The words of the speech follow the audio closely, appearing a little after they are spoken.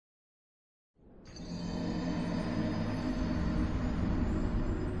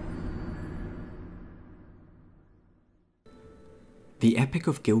The Epic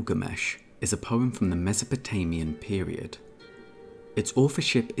of Gilgamesh is a poem from the Mesopotamian period. Its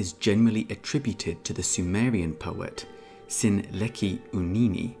authorship is generally attributed to the Sumerian poet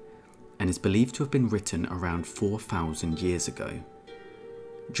Sin-Leqi-Unini and is believed to have been written around 4,000 years ago.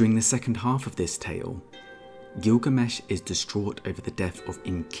 During the second half of this tale, Gilgamesh is distraught over the death of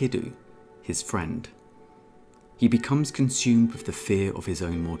Enkidu, his friend. He becomes consumed with the fear of his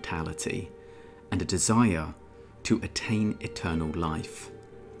own mortality and a desire to attain eternal life.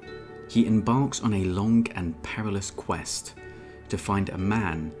 He embarks on a long and perilous quest to find a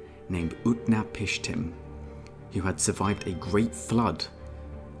man named Utnapishtim, who had survived a great flood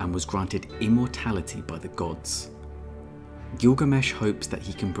and was granted immortality by the gods. Gilgamesh hopes that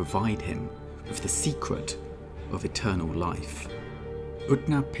he can provide him with the secret of eternal life.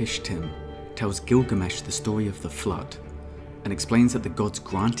 Utnapishtim tells Gilgamesh the story of the flood and explains that the gods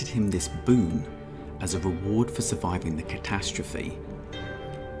granted him this boon as a reward for surviving the catastrophe.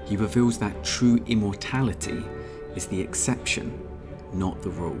 He reveals that true immortality is the exception, not the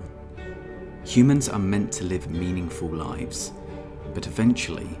rule. Humans are meant to live meaningful lives, but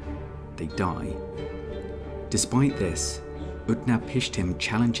eventually they die. Despite this, Utnapishtim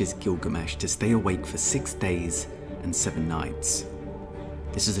challenges Gilgamesh to stay awake for 6 days and 7 nights.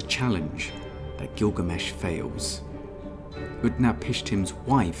 This is a challenge that Gilgamesh fails. Utnapishtim's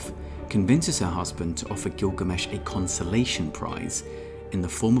wife convinces her husband to offer Gilgamesh a consolation prize in the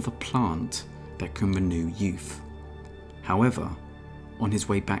form of a plant that can renew youth. However, on his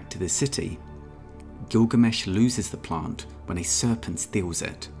way back to the city, Gilgamesh loses the plant when a serpent steals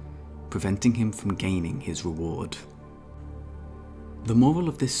it, preventing him from gaining his reward. The moral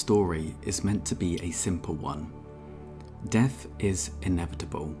of this story is meant to be a simple one. Death is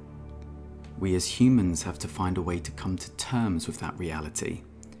inevitable. We as humans have to find a way to come to terms with that reality.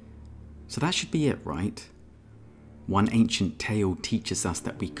 So that should be it, right? One ancient tale teaches us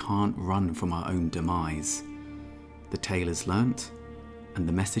that we can't run from our own demise. The tale is learnt and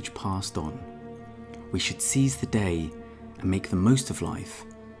the message passed on. We should seize the day and make the most of life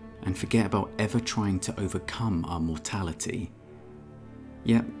and forget about ever trying to overcome our mortality.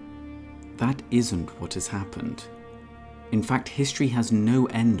 Yet, that isn't what has happened. In fact, history has no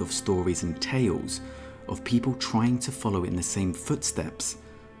end of stories and tales of people trying to follow in the same footsteps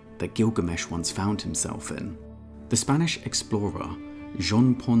that Gilgamesh once found himself in. The Spanish explorer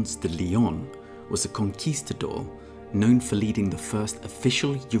Jean Ponce de Leon was a conquistador known for leading the first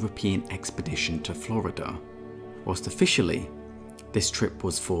official European expedition to Florida. Whilst officially, this trip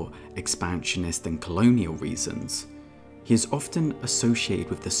was for expansionist and colonial reasons, he is often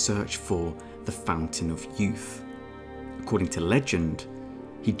associated with the search for the Fountain of Youth. According to legend,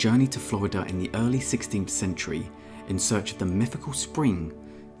 he journeyed to Florida in the early 16th century in search of the mythical spring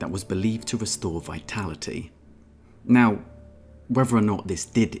that was believed to restore vitality. Now, whether or not this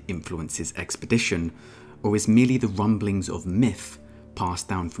did influence his expedition, or is merely the rumblings of myth passed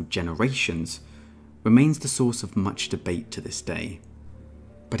down through generations, remains the source of much debate to this day.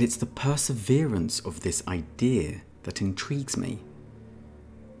 But it's the perseverance of this idea that intrigues me.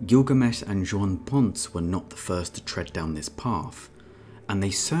 Gilgamesh and Jean Ponce were not the first to tread down this path, and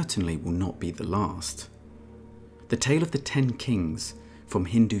they certainly will not be the last. The tale of the 10 kings from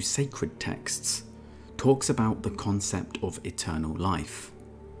Hindu sacred texts talks about the concept of eternal life.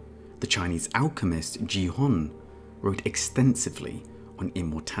 The Chinese alchemist Ji Hon wrote extensively on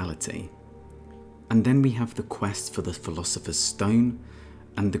immortality. And then we have the quest for the Philosopher's Stone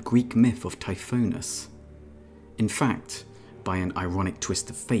and the Greek myth of Tithonus. In fact, by an ironic twist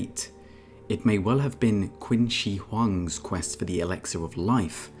of fate, it may well have been Qin Shi Huang's quest for the elixir of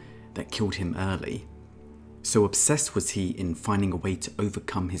life that killed him early. So obsessed was he in finding a way to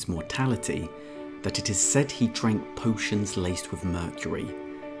overcome his mortality that it is said he drank potions laced with mercury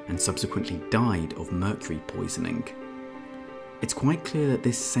and subsequently died of mercury poisoning. It's quite clear that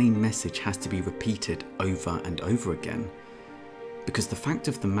this same message has to be repeated over and over again, because the fact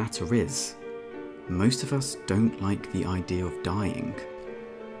of the matter is, most of us don't like the idea of dying.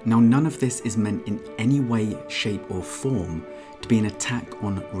 Now, none of this is meant in any way, shape or form to be an attack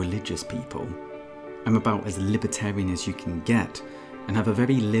on religious people. I'm about as libertarian as you can get and have a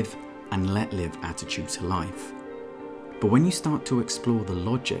very live and let live attitude to life. But when you start to explore the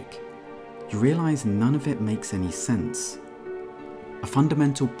logic, you realise none of it makes any sense. A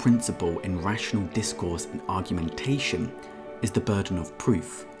fundamental principle in rational discourse and argumentation is the burden of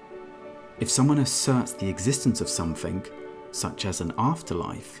proof. If someone asserts the existence of something, such as an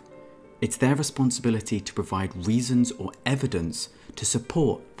afterlife, it's their responsibility to provide reasons or evidence to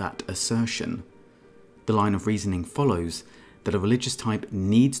support that assertion. The line of reasoning follows that a religious type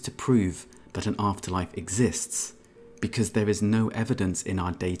needs to prove that an afterlife exists, because there is no evidence in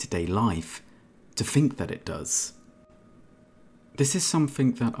our day-to-day life to think that it does. This is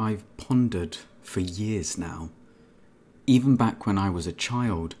something that I've pondered for years now. Even back when I was a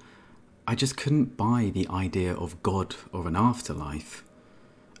child, I just couldn't buy the idea of God or an afterlife.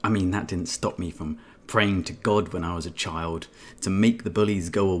 I mean, that didn't stop me from praying to God when I was a child to make the bullies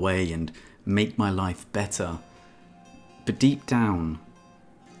go away and make my life better. But deep down,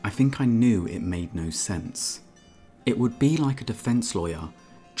 I think I knew it made no sense. It would be like a defense lawyer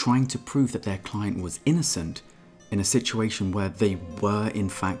trying to prove that their client was innocent in a situation where they were in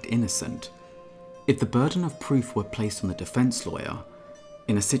fact innocent. If the burden of proof were placed on the defense lawyer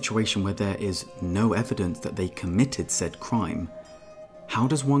in a situation where there is no evidence that they committed said crime, how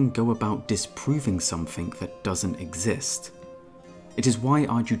does one go about disproving something that doesn't exist? It is why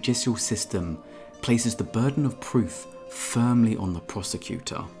our judicial system places the burden of proof firmly on the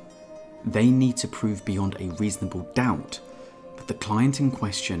prosecutor. They need to prove beyond a reasonable doubt that the client in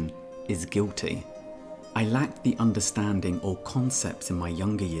question is guilty. I lacked the understanding or concepts in my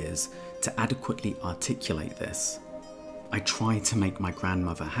younger years to adequately articulate this. I tried to make my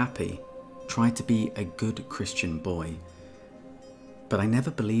grandmother happy, tried to be a good Christian boy, but I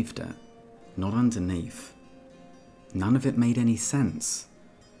never believed it, not underneath. None of it made any sense.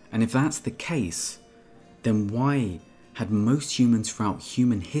 And if that's the case, then why had most humans throughout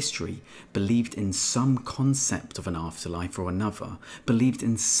human history believed in some concept of an afterlife or another, believed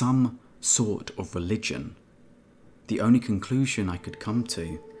in some sort of religion? The only conclusion I could come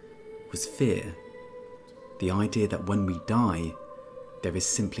to was fear. The idea that when we die, there is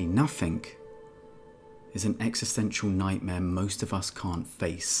simply nothing is an existential nightmare most of us can't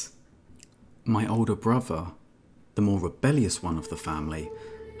face. My older brother, the more rebellious one of the family,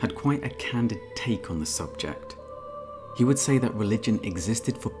 had quite a candid take on the subject. He would say that religion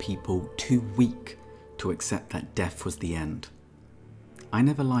existed for people too weak to accept that death was the end. I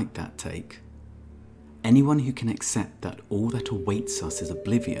never liked that take. Anyone who can accept that all that awaits us is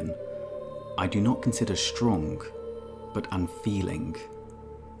oblivion, I do not consider strong, but unfeeling.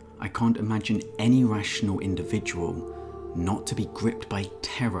 I can't imagine any rational individual not to be gripped by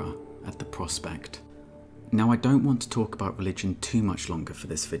terror at the prospect. Now, I don't want to talk about religion too much longer for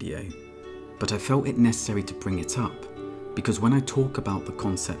this video, but I felt it necessary to bring it up because when I talk about the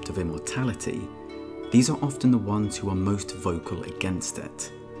concept of immortality, these are often the ones who are most vocal against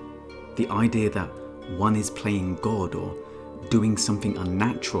it. The idea that one is playing God or doing something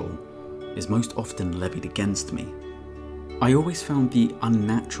unnatural is most often levied against me. I always found the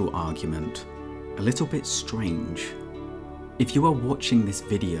unnatural argument a little bit strange. If you are watching this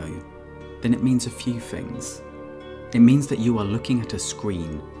video, then it means a few things. It means that you are looking at a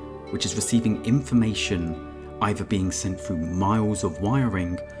screen which is receiving information either being sent through miles of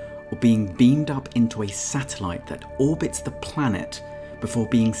wiring or being beamed up into a satellite that orbits the planet before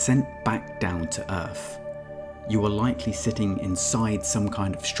being sent back down to Earth. You are likely sitting inside some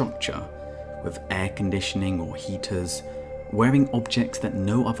kind of structure with air conditioning or heaters, wearing objects that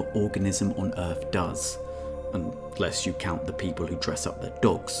no other organism on Earth does, unless you count the people who dress up their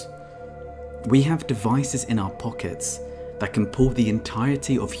dogs. We have devices in our pockets that can pull the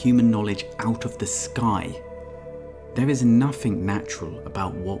entirety of human knowledge out of the sky. There is nothing natural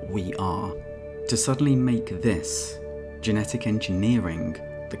about what we are. To suddenly make this, genetic engineering,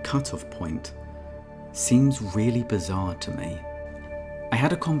 the cutoff point, seems really bizarre to me. I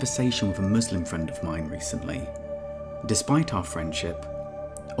had a conversation with a Muslim friend of mine recently. Despite our friendship,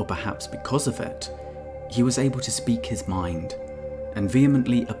 or perhaps because of it, he was able to speak his mind and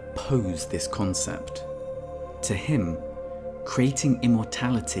vehemently oppose this concept. To him, creating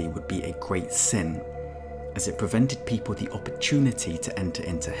immortality would be a great sin, as it prevented people the opportunity to enter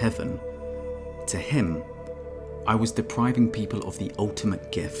into heaven. To him, I was depriving people of the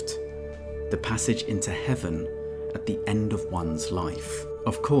ultimate gift, the passage into heaven at the end of one's life.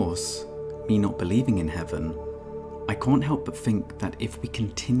 Of course, me not believing in heaven, I can't help but think that if we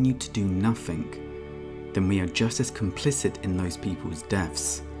continue to do nothing, then we are just as complicit in those people's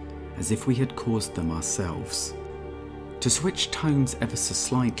deaths as if we had caused them ourselves. To switch tones ever so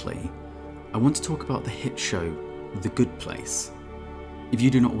slightly, I want to talk about the hit show The Good Place. If you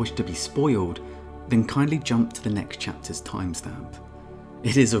do not wish to be spoiled, then kindly jump to the next chapter's timestamp.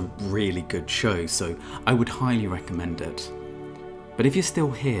 It is a really good show, so I would highly recommend it. But if you're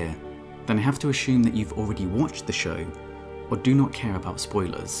still here, then I have to assume that you've already watched the show or do not care about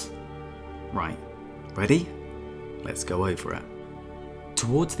spoilers. Right, ready? Let's go over it.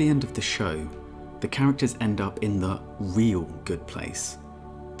 Towards the end of the show, the characters end up in the real good place.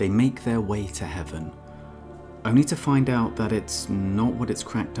 They make their way to heaven, only to find out that it's not what it's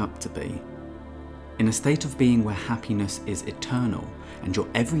cracked up to be. In a state of being where happiness is eternal and your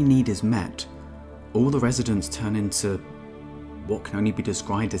every need is met, all the residents turn into what can only be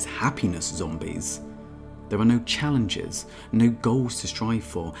described as happiness zombies. There are no challenges, no goals to strive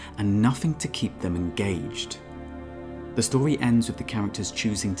for, and nothing to keep them engaged. The story ends with the characters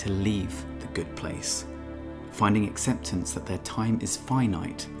choosing to leave the good place, finding acceptance that their time is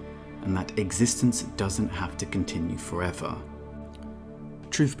finite and that existence doesn't have to continue forever.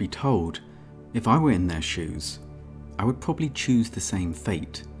 Truth be told, if I were in their shoes, I would probably choose the same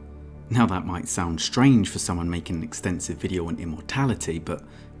fate. Now that might sound strange for someone making an extensive video on immortality, but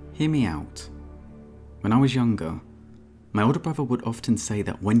hear me out. When I was younger, my older brother would often say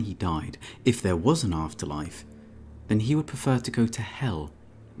that when he died, if there was an afterlife, then he would prefer to go to hell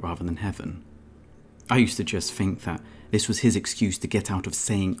rather than heaven. I used to just think that this was his excuse to get out of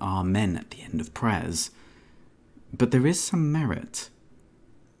saying Amen at the end of prayers. But there is some merit.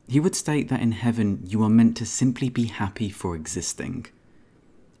 He would state that in heaven you are meant to simply be happy for existing.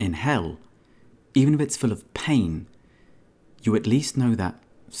 In hell, even if it's full of pain, you at least know that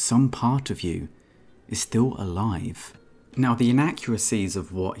some part of you is still alive. Now, the inaccuracies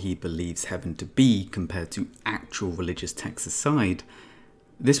of what he believes heaven to be compared to actual religious texts aside,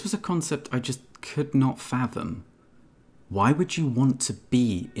 this was a concept I just could not fathom. Why would you want to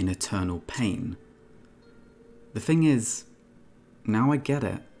be in eternal pain? The thing is, now I get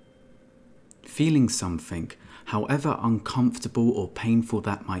it. Feeling something, however uncomfortable or painful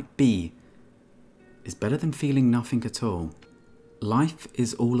that might be, is better than feeling nothing at all. Life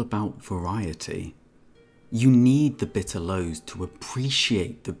is all about variety. You need the bitter lows to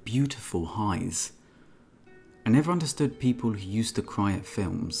appreciate the beautiful highs. I never understood people who used to cry at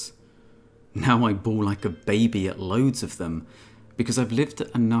films. Now I bawl like a baby at loads of them because I've lived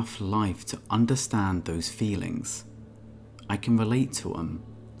enough life to understand those feelings. I can relate to them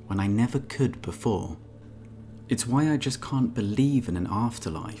when I never could before. It's why I just can't believe in an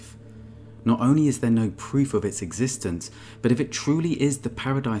afterlife. Not only is there no proof of its existence, but if it truly is the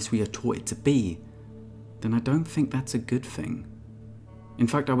paradise we are taught it to be, then I don't think that's a good thing. In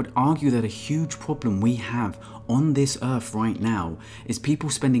fact, I would argue that a huge problem we have on this earth right now is people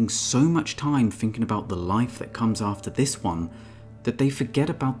spending so much time thinking about the life that comes after this one that they forget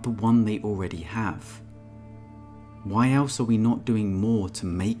about the one they already have. Why else are we not doing more to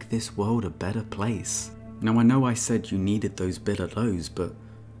make this world a better place? Now, I know I said you needed those bitter lows, but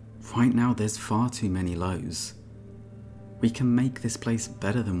right now there's far too many lows. We can make this place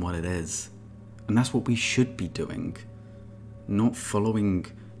better than what it is, and that's what we should be doing. Not following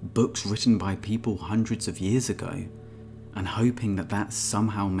books written by people hundreds of years ago and hoping that that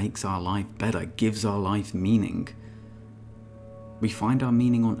somehow makes our life better, gives our life meaning. We find our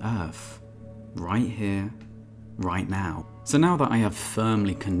meaning on earth, right here, right now. So now that I have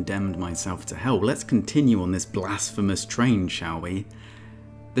firmly condemned myself to hell, let's continue on this blasphemous train, shall we?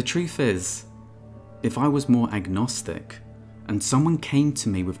 The truth is, if I was more agnostic, and someone came to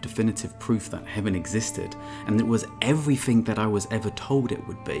me with definitive proof that heaven existed, and it was everything that I was ever told it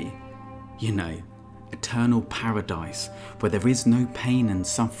would be, you know, eternal paradise, where there is no pain and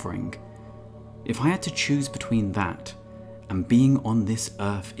suffering. If I had to choose between that and being on this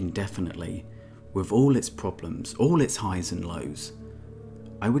earth indefinitely, with all its problems, all its highs and lows,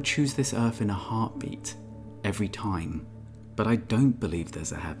 I would choose this earth in a heartbeat, every time. But I don't believe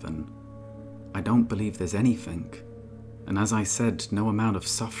there's a heaven. I don't believe there's anything. And as I said, no amount of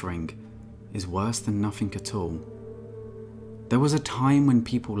suffering is worse than nothing at all. There was a time when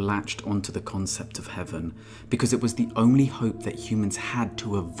people latched onto the concept of heaven because it was the only hope that humans had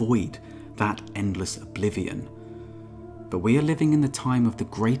to avoid that endless oblivion. But we are living in the time of the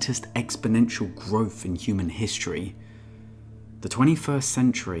greatest exponential growth in human history. The 21st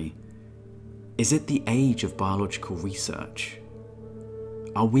century, is it the age of biological research?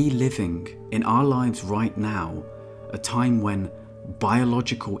 Are we living in our lives right now a time when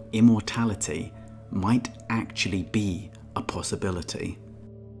biological immortality might actually be a possibility?